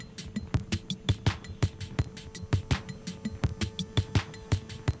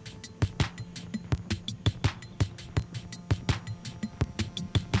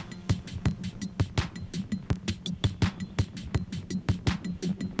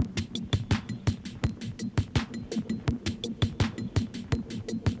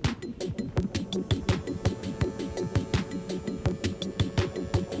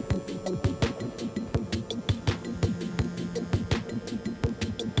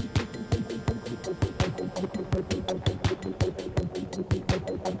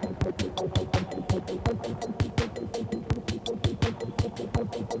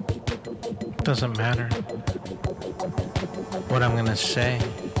Doesn't matter what I'm gonna say.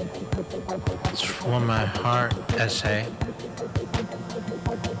 It's from my heart essay.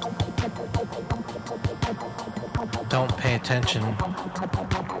 Don't pay attention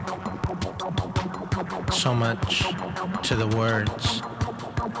so much to the words,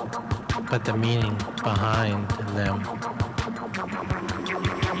 but the meaning behind them.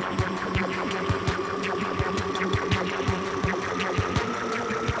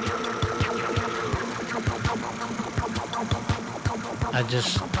 I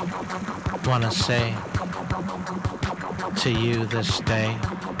just want to say to you this day,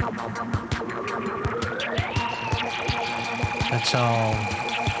 it's all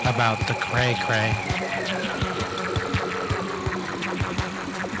about the Cra-Cra,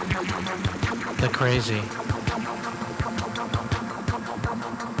 the crazy.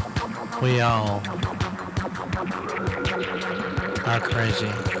 We all are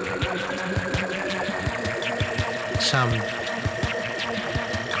crazy. Some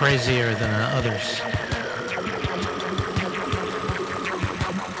crazier than others.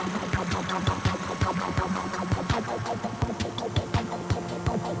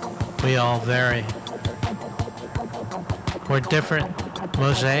 We all vary. We're different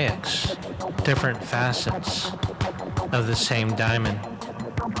mosaics, different facets of the same diamond.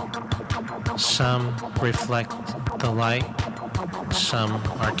 Some reflect the light, some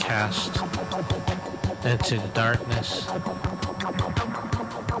are cast into darkness.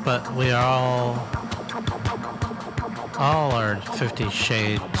 But we are all are 50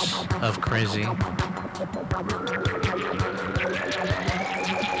 shades of crazy.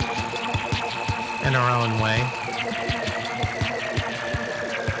 In our own way.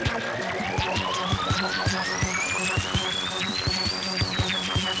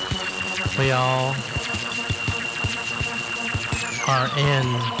 We all are in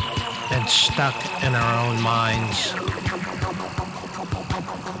and stuck in our own minds.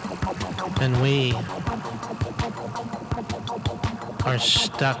 And we are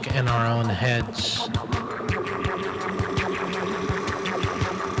stuck in our own heads.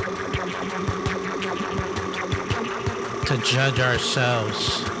 To judge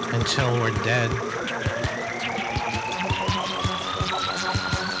ourselves until we're dead.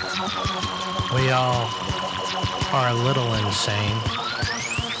 We all are a little insane.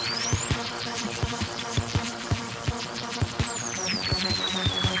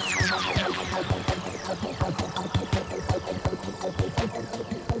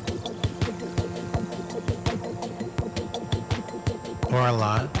 Or a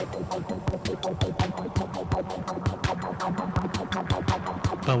lot.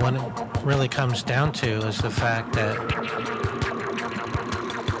 But what it really comes down to is the fact that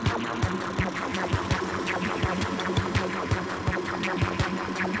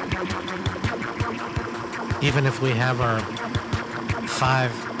even if we have our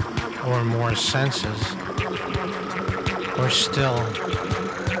 5 or more senses, we're still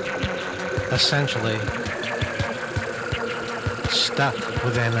essentially stuck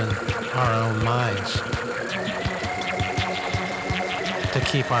within our own minds to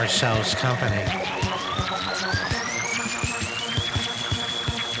keep ourselves company.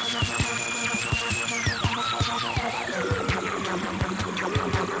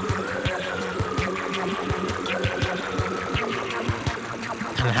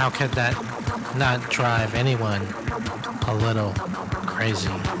 And how could that not drive anyone a little crazy?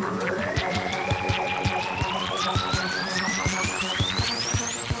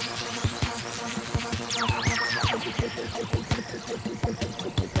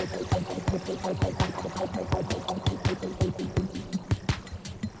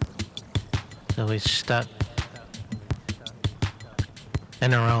 So we're stuck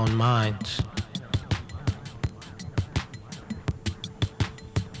in our own minds.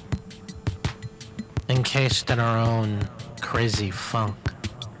 Encased in our own crazy funk.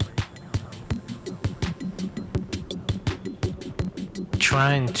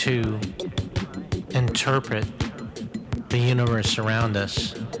 Trying to interpret the universe around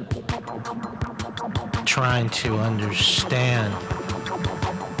us. Trying to understand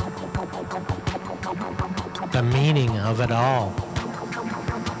the meaning of it all.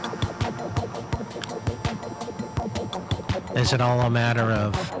 Is it all a matter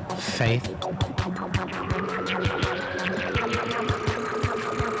of faith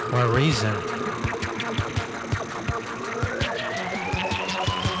or reason?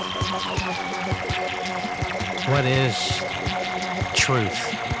 What is truth?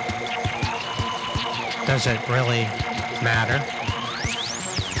 Does it really matter?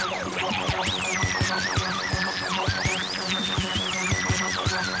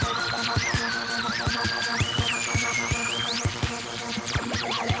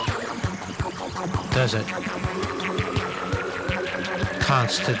 Does it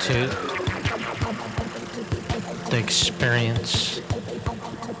constitute the experience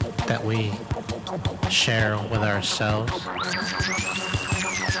that we share with ourselves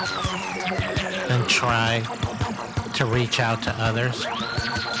and try to reach out to others?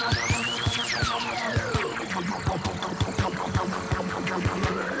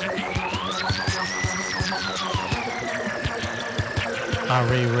 Are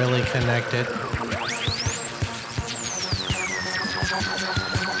we really connected?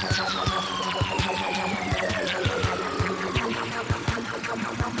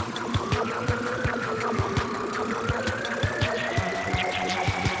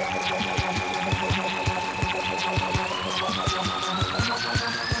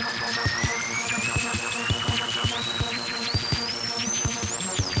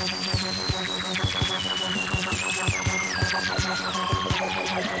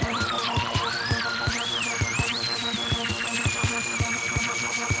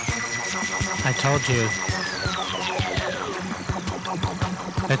 I told you,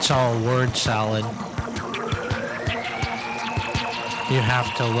 it's all word salad. You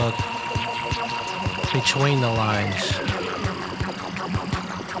have to look between the lines,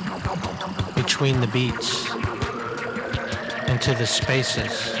 between the beats, into the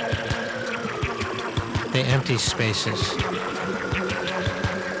spaces, the empty spaces,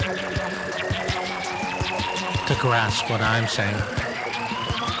 to grasp what I'm saying.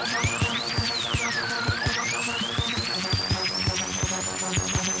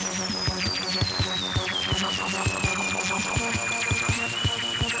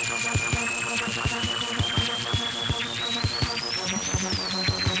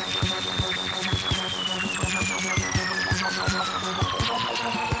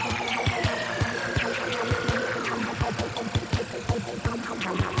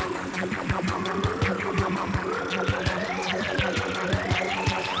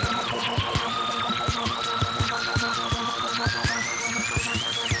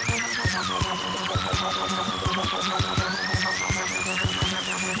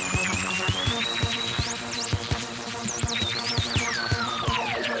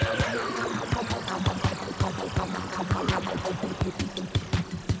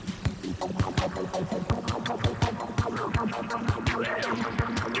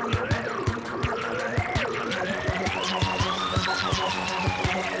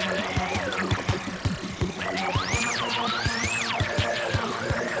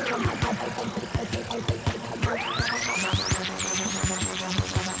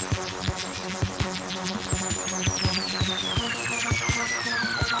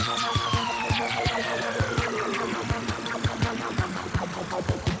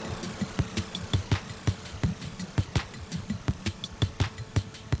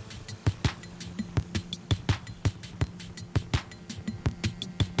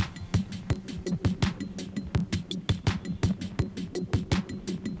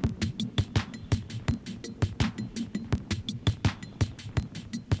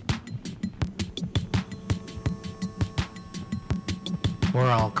 We're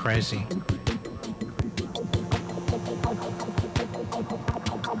all crazy.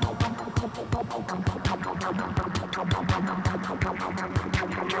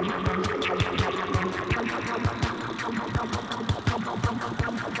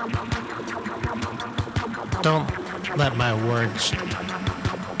 Don't let my words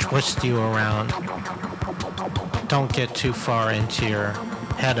twist you around. Don't get too far into your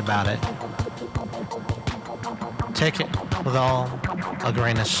head about it. Take it with all a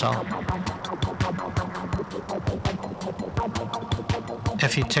grain of salt.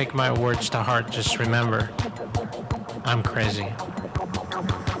 If you take my words to heart, just remember, I'm crazy.